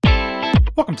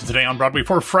Welcome to Today on Broadway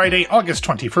for Friday, August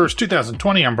 21st,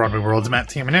 2020. I'm Broadway World's Matt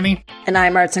Tamanini. And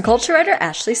I'm arts and culture writer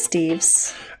Ashley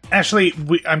Steves. Ashley,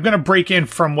 I'm going to break in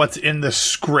from what's in the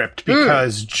script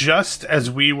because just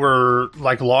as we were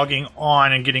logging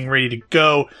on and getting ready to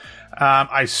go,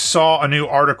 I saw a new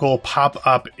article pop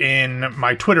up in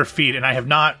my Twitter feed, and I have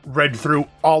not read through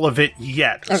all of it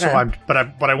yet. Okay. So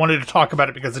but I wanted to talk about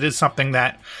it because it is something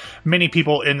that many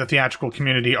people in the theatrical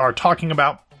community are talking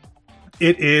about.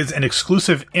 It is an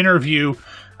exclusive interview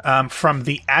from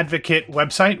the Advocate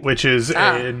website, which is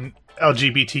an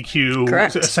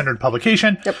LGBTQ-centered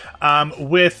publication,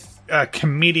 with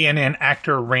comedian and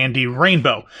actor Randy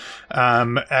Rainbow.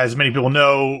 As many people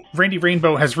know, Randy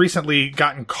Rainbow has recently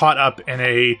gotten caught up in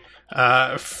a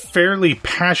fairly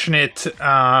passionate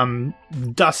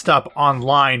dust-up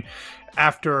online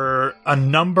after a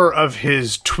number of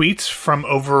his tweets from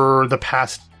over the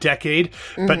past decade,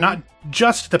 but not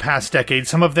just the past decade.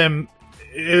 Some of them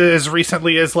as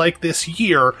recently as this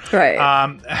year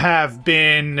have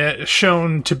been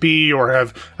shown to be or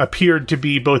have appeared to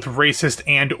be both racist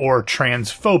and or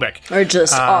transphobic. Or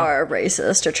just are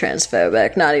racist or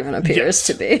transphobic, not even appears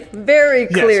to be. Very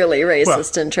clearly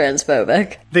racist and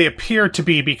transphobic. They appear to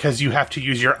be because you have to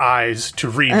use your eyes to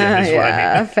read them, is what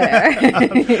I mean.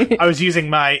 Fair. I was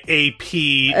using my AP,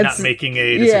 not making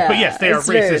a decision. But yes, they are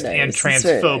racist and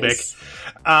transphobic.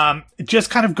 Just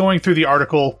kind of going through the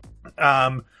article,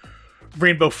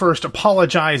 Rainbow first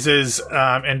apologizes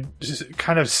and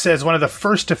kind of says one of the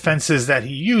first defenses that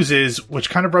he uses, which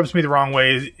kind of rubs me the wrong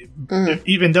way,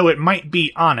 even though it might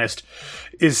be honest,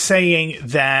 is saying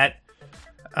that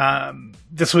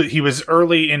he was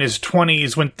early in his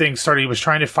 20s when things started. He was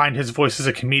trying to find his voice as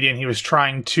a comedian. He was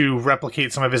trying to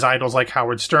replicate some of his idols like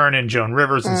Howard Stern and Joan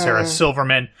Rivers and Sarah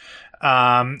Silverman,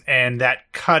 and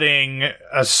that cutting,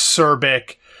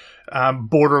 acerbic,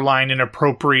 borderline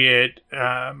inappropriate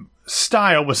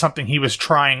style was something he was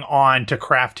trying on to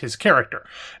craft his character.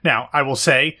 Now, I will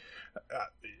say,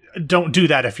 don't do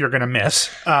that if you're going to miss.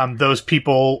 Those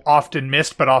people often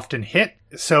missed, but often hit.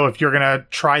 So if you're going to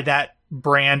try that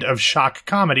brand of shock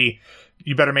comedy,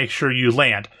 you better make sure you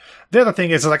land. The other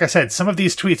thing is, like I said, some of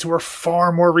these tweets were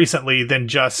far more recently than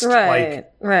just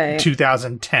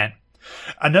 2010.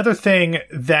 Another thing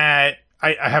that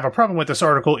I have a problem with this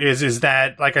article is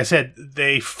that, like I said,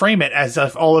 they frame it as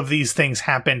if all of these things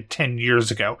happened 10 years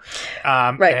ago.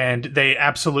 And they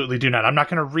absolutely do not. I'm not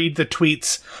going to read the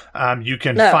tweets. You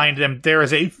can find them. There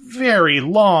is a very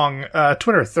long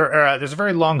there's a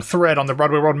very long thread on the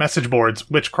Broadway World message boards,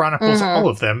 which chronicles all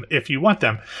of them if you want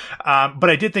them. But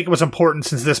I did think it was important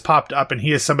since this popped up, and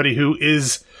he is somebody who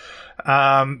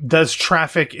does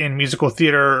traffic in musical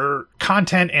theater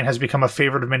content and has become a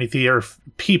favorite of many theater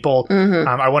people.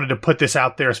 I wanted to put this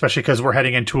out there, especially because we're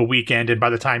heading into a weekend, and by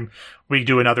the time we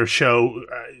do another show,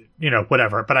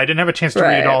 whatever. But I didn't have a chance to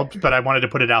read it all, but I wanted to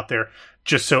put it out there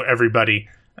just so everybody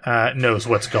knows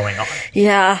what's going on.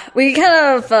 Yeah, we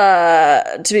kind of,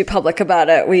 to be public about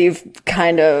it, we've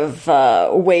kind of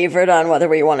wavered on whether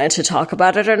we wanted to talk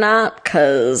about it or not,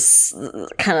 because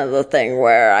kind of the thing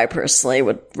where I personally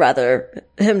would rather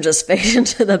him just fade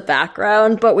into the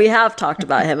background, but we have talked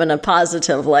about him in a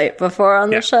positive light before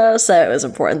on the show, so it was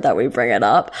important that we bring it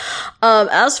up.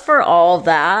 As for all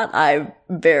that, I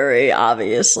very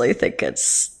obviously think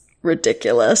it's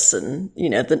ridiculous, and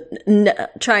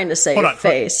trying to save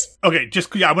face. Okay,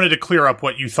 I wanted to clear up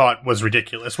what you thought was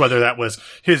ridiculous, whether that was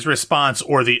his response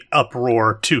or the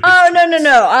uproar to his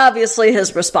no, obviously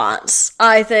his response.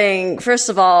 I think, first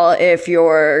of all, if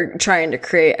you're trying to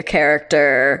create a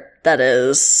character that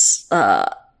is I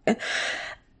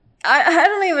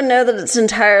don't even know that it's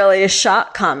entirely a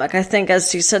shock comic. I think,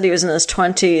 as you said, he was in his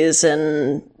 20s,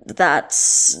 and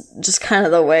that's just kind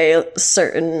of the way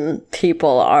certain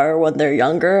people are when they're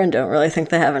younger and don't really think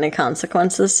they have any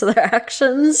consequences to their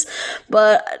actions.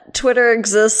 But Twitter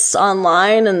exists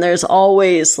online, and there's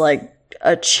always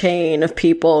a chain of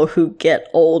people who get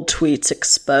old tweets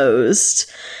exposed.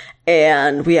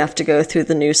 And we have to go through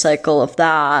the news cycle of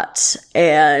that.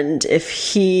 And if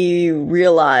he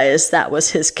realized that was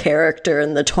his character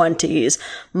in the 20s,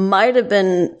 might have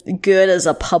been good as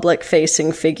a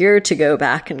public-facing figure to go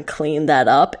back and clean that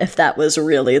up if that was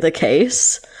really the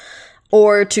case.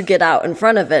 Or to get out in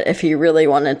front of it if he really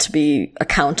wanted to be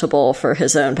accountable for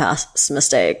his own past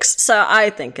mistakes. So I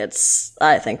think it's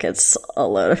a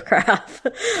load of crap.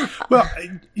 Well,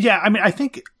 yeah, I mean, I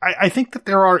think that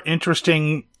there are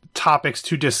interesting topics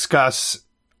to discuss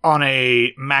on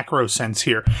a macro sense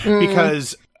here,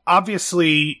 because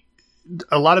obviously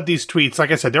a lot of these tweets,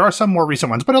 like I said, there are some more recent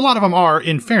ones, but a lot of them are,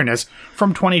 in fairness,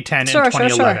 from 2010 and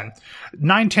 2011.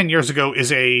 9-10 years ago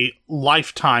is a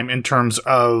lifetime in terms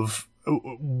of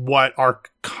what our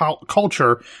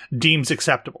culture deems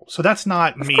acceptable. So that's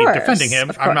not me defending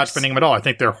him. I'm not defending him at all. I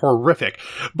think they're horrific.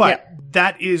 But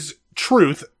that is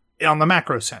truth on the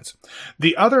macro sense.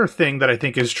 The other thing that I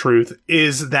think is truth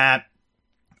is that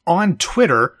on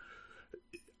Twitter,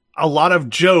 a lot of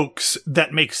jokes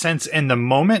that make sense in the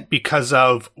moment because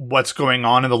of what's going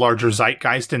on in the larger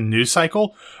zeitgeist and news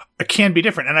cycle can be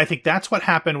different. And I think that's what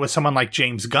happened with someone like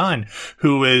James Gunn,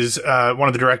 who is one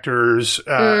of the directors of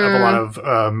a lot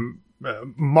of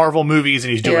Marvel movies,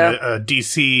 and he's doing a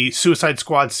DC Suicide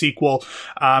Squad sequel.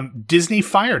 Disney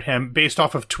fired him based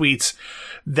off of tweets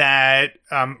that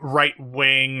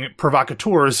right-wing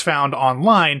provocateurs found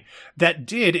online that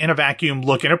did, in a vacuum,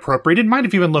 look inappropriate. It might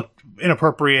have even looked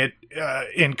inappropriate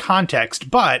in context,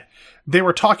 but they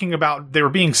were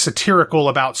being satirical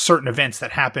about certain events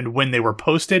that happened when they were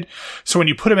posted. So when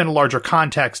you put them in a larger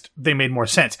context, they made more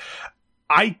sense.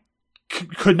 I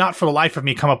could not for the life of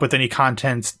me come up with any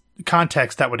context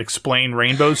that would explain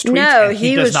Rainbow's tweets. No, and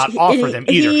he does not offer them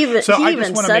either. I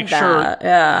just want to make sure.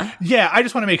 Yeah, I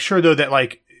just want to make sure though that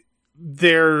like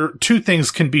two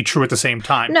things can be true at the same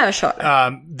time. No, sure.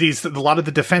 A lot of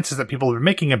the defenses that people are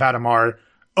making about him are,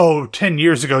 10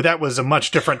 years ago, that was a much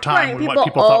different time when what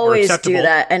people thought were acceptable. People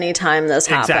always do that anytime this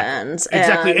happens.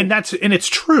 Exactly. And it's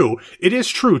true. It is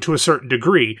true to a certain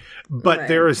degree, but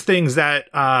there is things that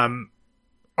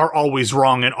are always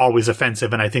wrong and always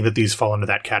offensive, and I think that these fall into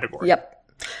that category. Yep.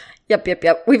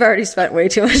 We've already spent way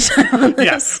too much time on this.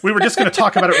 Yeah, we were just going to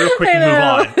talk about it real quick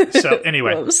and move on. So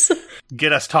anyway,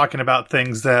 get us talking about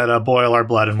things that boil our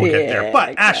blood, and we'll get there.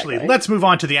 But Ashley, let's move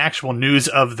on to the actual news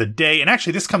of the day. And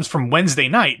actually, this comes from Wednesday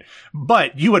night,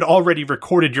 but you had already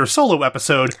recorded your solo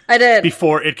episode. I did.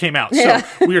 Before it came out. So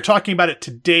we are talking about it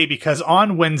today because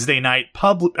on Wednesday night,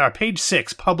 Page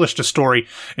 6 published a story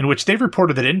in which they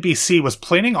reported that NBC was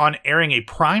planning on airing a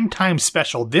primetime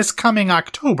special this coming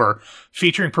October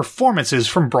featuring performances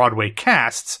from Broadway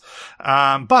casts.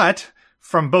 But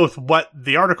from both what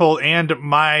the article and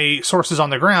my sources on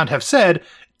the ground have said,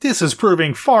 this is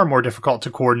proving far more difficult to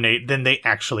coordinate than they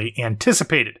actually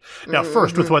anticipated. Now,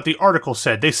 first, with what the article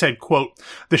said, they said, quote,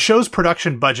 the show's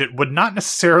production budget would not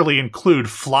necessarily include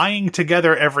flying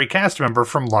together every cast member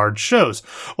from large shows.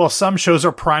 While some shows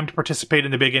are primed to participate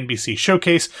in the big NBC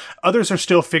showcase, others are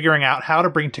still figuring out how to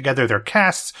bring together their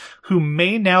casts, who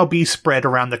may now be spread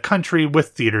around the country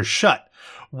with theaters shut.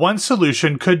 One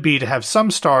solution could be to have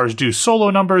some stars do solo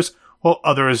numbers, while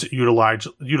others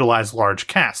utilize large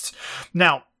casts.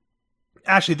 Now,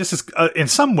 Ashley, this is in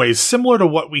some ways similar to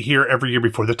what we hear every year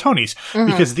before the Tonys,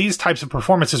 because these types of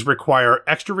performances require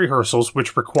extra rehearsals,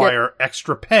 which require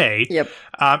extra pay.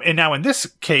 And now in this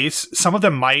case, some of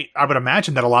them I would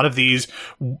imagine that a lot of these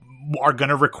are going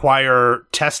to require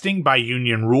testing by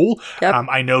union rule.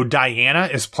 I know Diana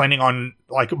is planning on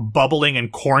bubbling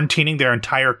and quarantining their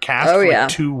entire cast for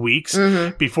 2 weeks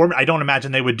before. I don't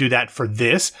imagine they would do that for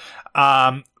this.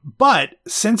 But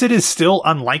since it is still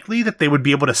unlikely that they would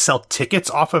be able to sell tickets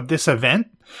off of this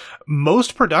event,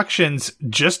 most productions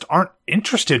just aren't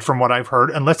interested from what I've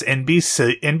heard unless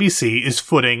NBC is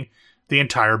footing the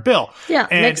entire bill. Yeah,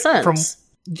 makes sense.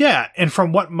 And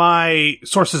from what my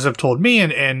sources have told me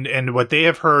and what they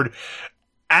have heard,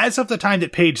 as of the time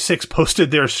that Page 6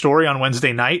 posted their story on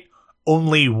Wednesday night,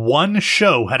 only one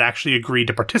show had actually agreed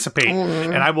to participate.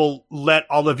 And I will let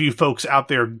all of you folks out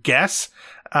there guess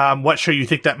what show you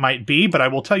think that might be, but I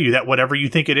will tell you that whatever you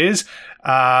think it is,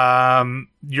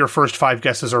 your first 5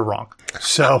 guesses are wrong.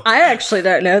 So I actually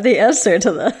don't know the answer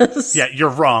to this. Yeah, you're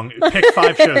wrong. Pick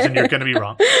 5 shows and you're going to be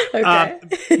wrong. Okay.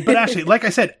 But actually, like I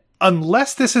said,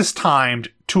 unless this is timed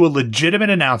to a legitimate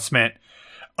announcement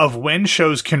of when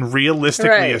shows can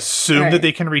realistically assume that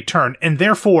they can return and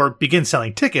therefore begin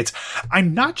selling tickets,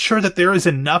 I'm not sure that there is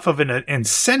enough of an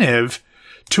incentive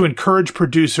to encourage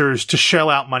producers to shell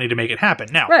out money to make it happen.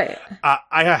 Now,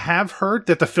 I have heard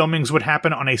that the filmings would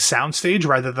happen on a soundstage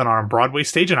rather than on a Broadway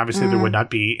stage, and obviously there would not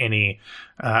be any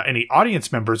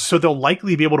audience members, so they'll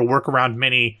likely be able to work around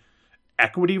many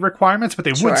equity requirements, but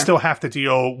they would still have to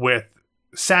deal with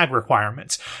SAG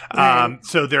requirements.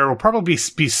 So there will probably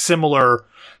be similar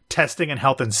testing and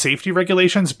health and safety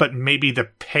regulations, but maybe the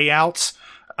payouts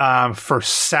for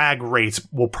SAG rates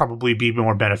will probably be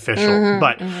more beneficial.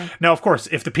 But now, of course,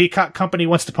 if the Peacock company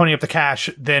wants to pony up the cash,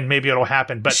 then maybe it'll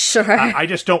happen. But I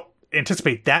just don't.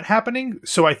 anticipate that happening.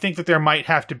 So I think that there might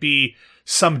have to be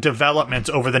some developments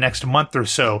over the next month or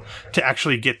so to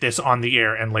actually get this on the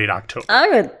air in late October. I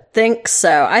would think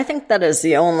so. I think that is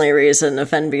the only reason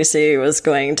if NBC was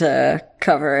going to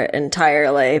cover it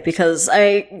entirely, because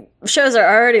shows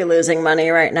are already losing money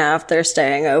right now if they're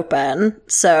staying open.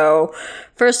 So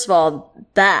first of all,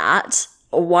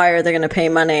 why are they going to pay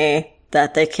money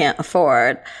that they can't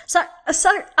afford? So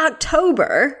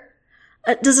October,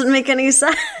 it doesn't make any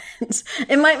sense.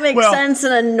 It might make sense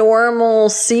in a normal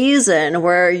season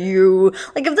where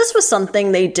if this was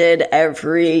something they did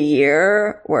every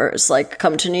year, where it's like,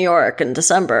 come to New York in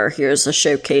December, here's a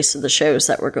showcase of the shows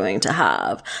that we're going to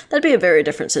have. That'd be a very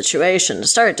different situation. To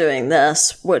start doing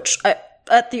this, which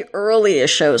at the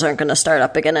earliest shows aren't going to start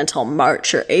up again until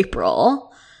March or April.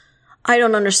 I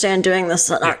don't understand doing this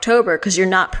in October because you're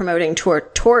not promoting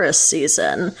tourist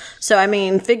season. So, I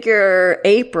mean, figure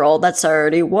April, that's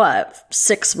already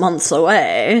 6 months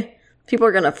away. People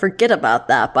are going to forget about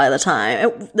that by the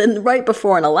time. Then right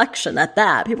before an election at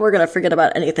that, people are going to forget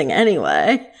about anything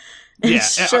anyway.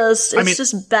 It's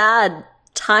just bad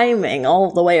timing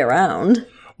all the way around.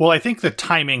 Well, I think the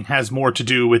timing has more to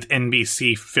do with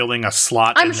NBC filling a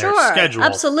slot in their schedule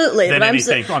absolutely, than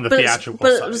anything on the theatrical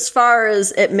side. But as far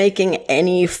as it making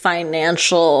any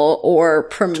financial or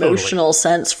promotional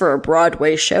sense for a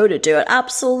Broadway show to do it,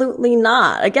 absolutely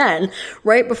not. Again,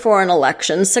 right before an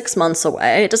election, 6 months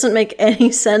away, it doesn't make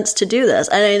any sense to do this.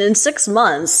 I mean, in 6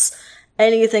 months,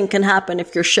 anything can happen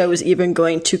if your show is even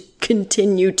going to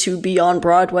continue to be on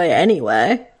Broadway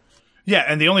anyway. Yeah,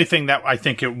 and the only thing that I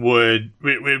think it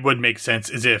would make sense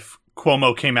is if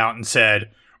Cuomo came out and said,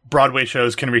 Broadway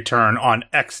shows can return on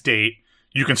X date,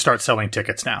 you can start selling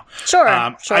tickets now. Sure.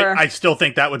 I still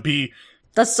think that would be...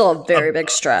 That's still a very big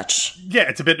stretch. Yeah,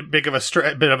 it's a bit of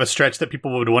a stretch that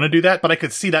people would want to do that, but I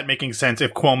could see that making sense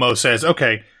if Cuomo says,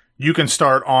 okay, you can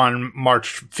start on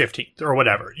March 15th or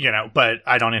whatever, but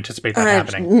I don't anticipate that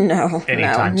happening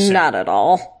anytime soon. Not at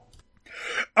all.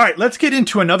 All right, let's get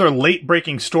into another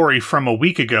late-breaking story from a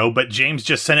week ago, but James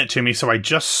just sent it to me, so I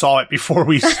just saw it before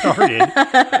we started.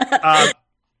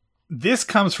 This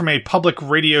comes from a public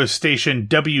radio station,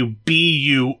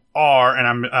 WBUR, and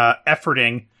I'm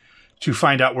efforting to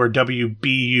find out where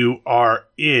WBUR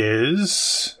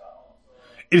is.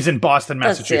 It is in Boston,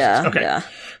 Massachusetts. Okay. Yeah.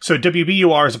 So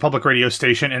WBUR is a public radio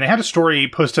station, and they had a story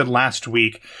posted last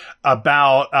week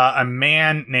about a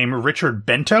man named Richard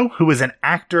Bento, who is an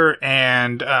actor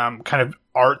and kind of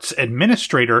arts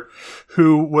administrator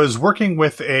who was working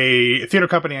with a theater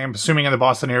company, I'm assuming in the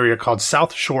Boston area, called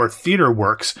South Shore Theater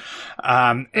Works.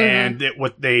 And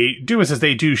what they do is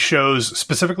they do shows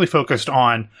specifically focused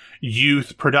on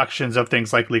youth productions of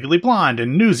things like Legally Blonde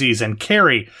and Newsies and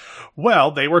Carrie.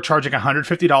 Well, they were charging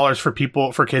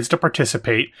 $150 for kids to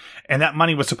participate, and that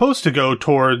money was supposed to go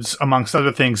towards, amongst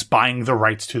other things, buying the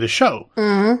rights to the show.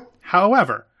 Mm-hmm.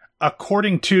 However,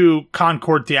 according to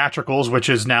Concord Theatricals, which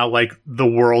is now like the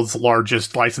world's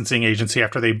largest licensing agency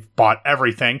after they bought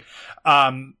everything,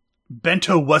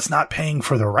 Bento was not paying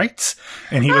for the rights,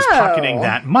 and he was pocketing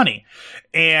that money.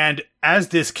 And as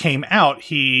this came out,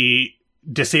 he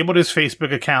disabled his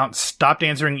Facebook account, stopped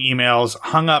answering emails,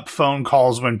 hung up phone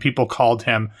calls when people called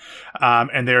him,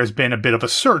 and there has been a bit of a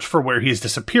search for where he's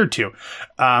disappeared to.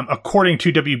 According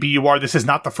to WBUR, this is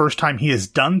not the first time he has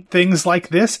done things like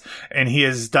this, and he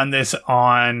has done this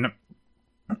on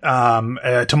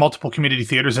to multiple community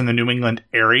theaters in the New England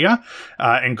area,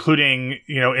 including,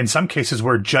 in some cases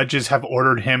where judges have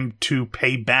ordered him to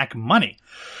pay back money.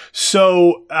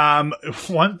 So,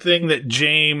 one thing that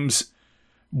James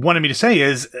wanted me to say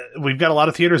is we've got a lot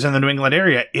of theaters in the New England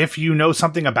area. If you know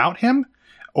something about him,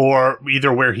 or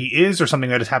either where he is or something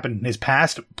that has happened in his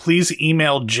past, please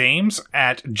email James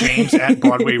at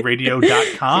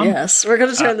broadwayradio.com. Yes, we're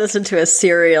going to turn this into a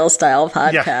serial-style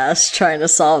podcast trying to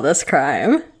solve this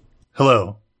crime.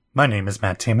 Hello, my name is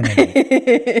Matt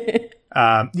Tamanini.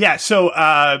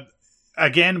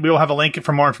 Again, we will have a link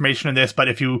for more information on this, but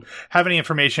if you have any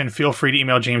information, feel free to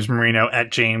email James Marino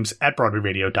at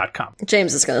james@broadwayradio.com.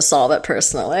 James is going to solve it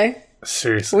personally.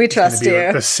 Seriously. We trust you.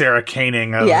 The Sarah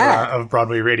Koenig of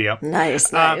Broadway Radio.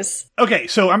 Nice. Okay,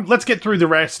 so let's get through the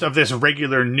rest of this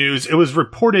regular news. It was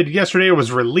reported yesterday, it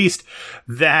was released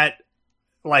that,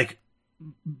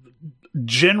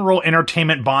 General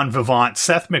Entertainment bon vivant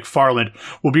Seth MacFarlane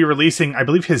will be releasing, I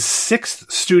believe, his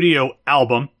 6th studio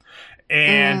album.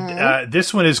 And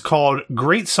this one is called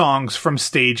Great Songs from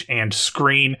Stage and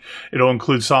Screen. It'll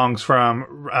include songs from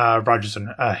Rodgers and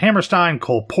Hammerstein,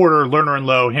 Cole Porter, Lerner and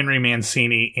Lowe, Henry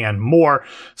Mancini, and more.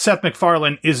 Seth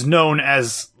MacFarlane is known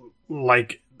as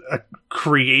a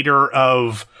creator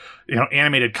of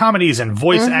animated comedies and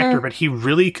voice actor, but he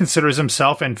really considers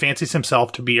himself and fancies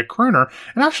himself to be a crooner.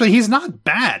 And actually, he's not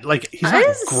bad. Like, he's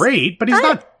not great, but he's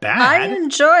not bad. I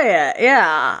enjoy it.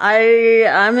 Yeah,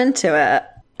 I'm into it.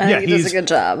 I think he does a good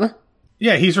job.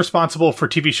 Yeah, he's responsible for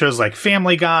TV shows like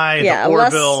Family Guy, The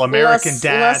Orville, American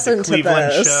Dad, The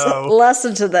Cleveland Show. Less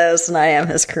into those than I am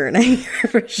his crooning.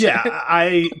 For sure. Yeah,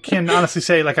 I can honestly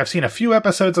say, like, I've seen a few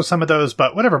episodes of some of those,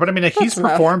 but whatever. But I mean, like, he's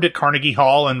performed at Carnegie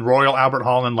Hall and Royal Albert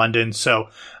Hall in London, so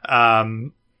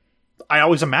I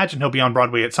always imagine he'll be on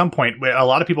Broadway at some point. A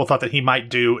lot of people thought that he might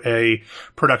do a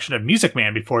production of Music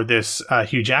Man before this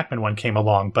Hugh Jackman one came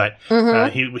along, but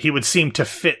he would seem to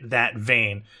fit that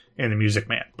vein in the Music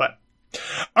Man. But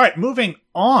all right, moving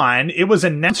on. It was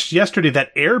announced yesterday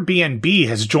that Airbnb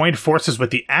has joined forces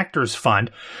with the Actors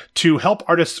Fund to help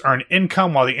artists earn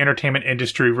income while the entertainment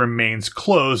industry remains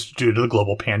closed due to the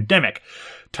global pandemic.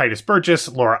 Titus Burgess,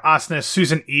 Laura Osnes,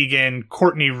 Susan Egan,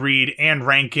 Courtney Reed, Anne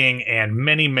Ranking, and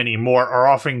many, many more are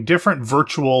offering different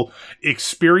virtual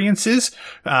experiences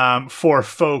for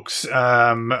folks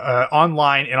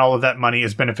online, and all of that money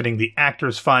is benefiting the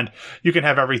Actors Fund. You can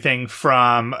have everything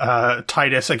from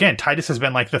Titus. Again, Titus has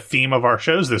been like the theme of our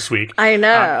shows this week. I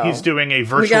know. He's doing a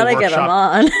virtual workshop. We gotta get him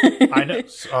on. I know.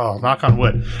 Oh, knock on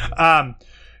wood.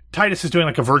 Titus is doing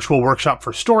like a virtual workshop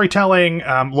for storytelling.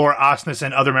 Laura Osnes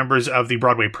and other members of the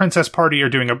Broadway Princess Party are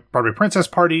doing a Broadway Princess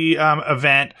Party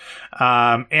event.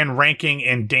 And Ranking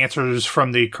and dancers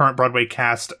from the current Broadway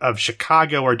cast of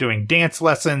Chicago are doing dance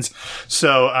lessons.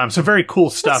 So some very cool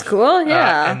stuff. That's cool,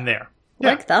 yeah. In there. I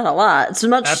like that a lot. It's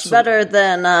much better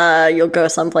than you'll go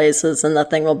some places and the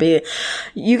thing will be,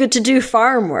 you get to do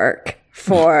farm work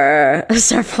for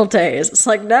several days. It's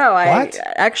like, no,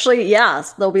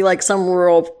 there'll be like some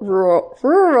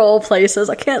rural places.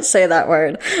 I can't say that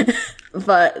word,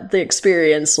 but the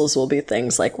experiences will be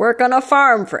things like work on a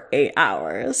farm for 8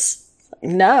 hours.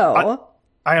 No,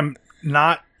 I am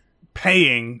not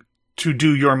paying to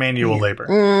do your manual labor.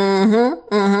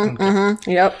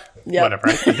 Yep. Whatever.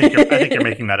 I think you're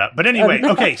making that up. But anyway,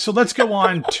 okay, so let's go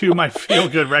on to my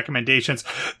feel-good recommendations.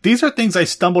 These are things I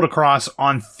stumbled across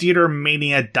on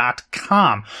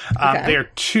theatermania.com. They are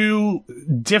two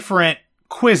different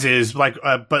quizzes, but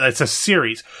it's a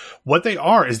series. What they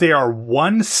are is they are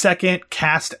 1 second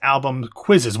cast album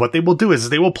quizzes. What they will do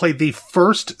is they will play the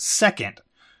first second,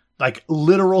 like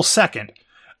literal second,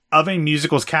 of a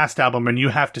musical's cast album, and you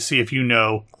have to see if you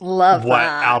know what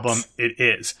album it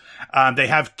is. They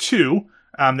have two.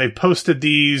 They've posted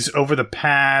these over the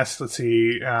past, over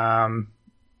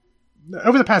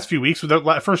the past few weeks.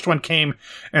 The first one came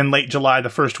in late July. The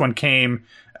first one came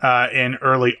in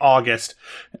early August.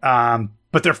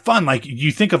 But they're fun. Like,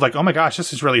 you think of like, oh my gosh,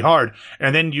 this is really hard.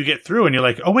 And then you get through and you're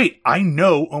like, oh wait, I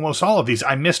know almost all of these.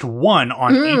 I missed one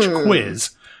on each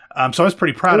quiz. So I was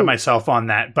pretty proud of myself on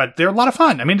that, but they're a lot of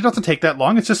fun. I mean, it doesn't take that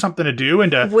long. It's just something to do and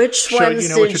to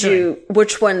show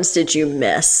which ones did you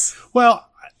miss? Well,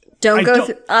 don't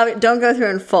go through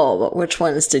in full, but which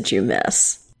ones did you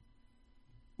miss?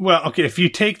 Well, okay, if you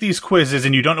take these quizzes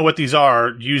and you don't know what these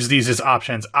are, use these as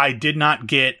options. I did not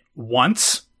get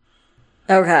once.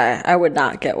 Okay, I would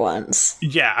not get once.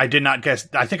 Yeah, I did not guess.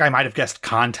 I think I might have guessed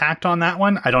Contact on that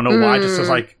one. I don't know why. Just was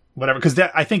like, whatever, because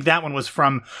I think that one was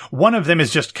from, one of them is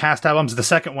just cast albums. The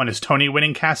second one is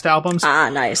Tony-winning cast albums. Ah,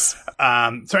 nice.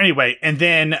 So anyway, and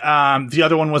then the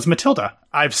other one was Matilda.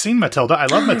 I've seen Matilda. I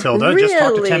love Matilda. Really? Just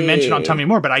talked to Tim Minchin on Tell Me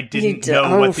More, but I didn't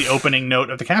know what the opening note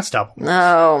of the cast album was.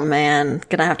 Oh, man.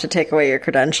 Gonna have to take away your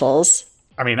credentials.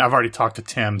 I mean, I've already talked to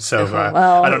Tim, so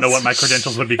I don't know what my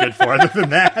credentials would be good for other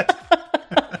than that.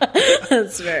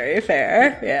 That's very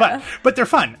fair. Yeah, but they're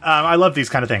fun. I love these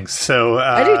kind of things. So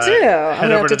I do too.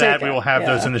 Head over to that. We will have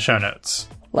those in the show notes.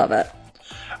 Love it.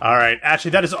 All right,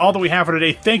 Ashley, that is all that we have for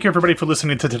today. Thank you, everybody, for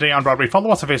listening to Today on Broadway. Follow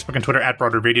us on Facebook and Twitter at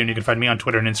Broadway Radio, and you can find me on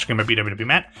Twitter and Instagram at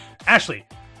BWWMatt. Ashley,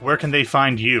 where can they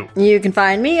find you? You can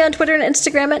find me on Twitter and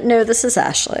Instagram at No, This Is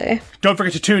Ashley. Don't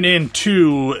forget to tune in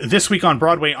to This Week on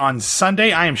Broadway on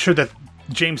Sunday. I am sure that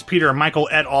James, Peter, and Michael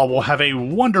et al. Will have a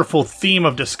wonderful theme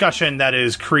of discussion that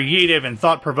is creative and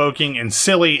thought-provoking and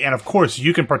silly, and of course,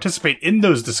 you can participate in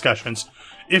those discussions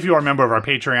if you are a member of our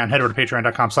Patreon. Head over to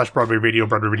patreon.com/BroadwayRadio,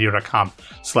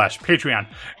 BroadwayRadio.com/Patreon.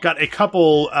 Got a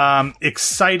couple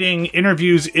exciting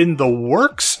interviews in the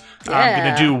works. Yeah. I'm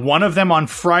going to do one of them on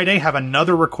Friday, have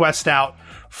another request out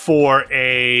for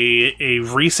a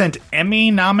recent Emmy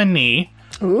nominee.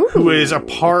 Ooh. Who is a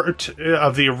part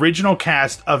of the original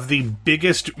cast of the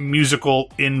biggest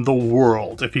musical in the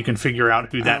world, if you can figure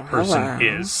out who that person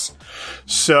is.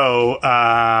 So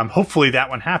hopefully that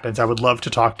one happens. I would love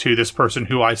to talk to this person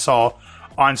who I saw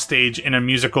on stage in a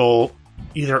musical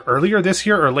either earlier this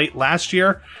year or late last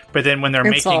year. But then when they're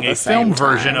It's all making the a film same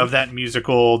version time. of that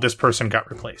musical, this person got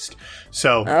replaced.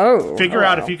 So Oh,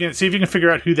 out if you can see if you can figure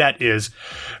out who that is.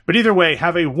 But either way,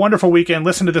 have a wonderful weekend.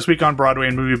 Listen to This Week on Broadway,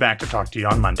 and we'll be back to talk to you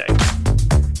on Monday.